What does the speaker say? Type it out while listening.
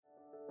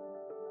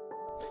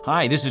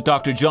Hi, this is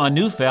Dr. John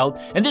Neufeld,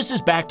 and this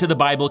is Back to the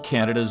Bible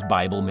Canada's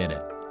Bible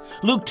Minute.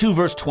 Luke 2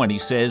 verse 20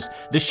 says,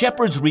 "The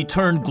shepherds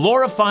returned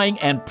glorifying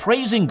and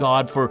praising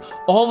God for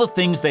all the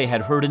things they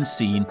had heard and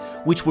seen,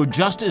 which were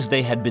just as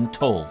they had been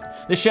told."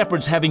 The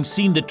shepherds, having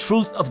seen the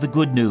truth of the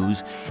good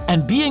news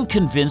and being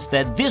convinced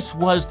that this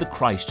was the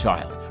Christ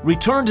child,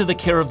 returned to the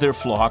care of their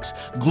flocks,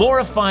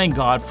 glorifying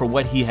God for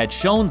what He had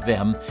shown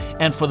them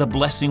and for the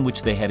blessing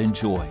which they had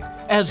enjoyed.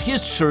 As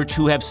His church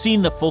who have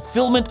seen the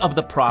fulfillment of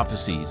the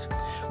prophecies,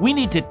 we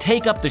need to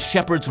take up the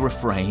shepherd's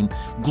refrain,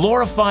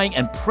 glorifying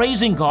and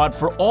praising God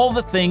for all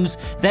the things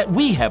that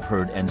we have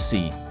heard and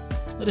seen.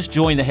 Let us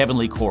join the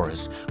heavenly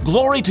chorus.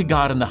 Glory to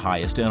God in the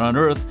highest, and on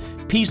earth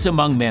peace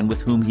among men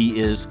with whom He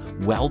is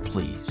well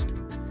pleased.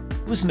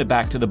 Listen to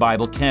Back to the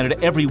Bible Canada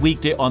every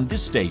weekday on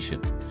this station,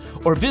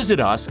 or visit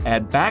us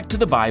at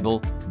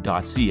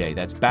backtothebible.ca.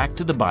 That's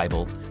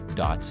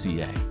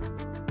backtothebible.ca.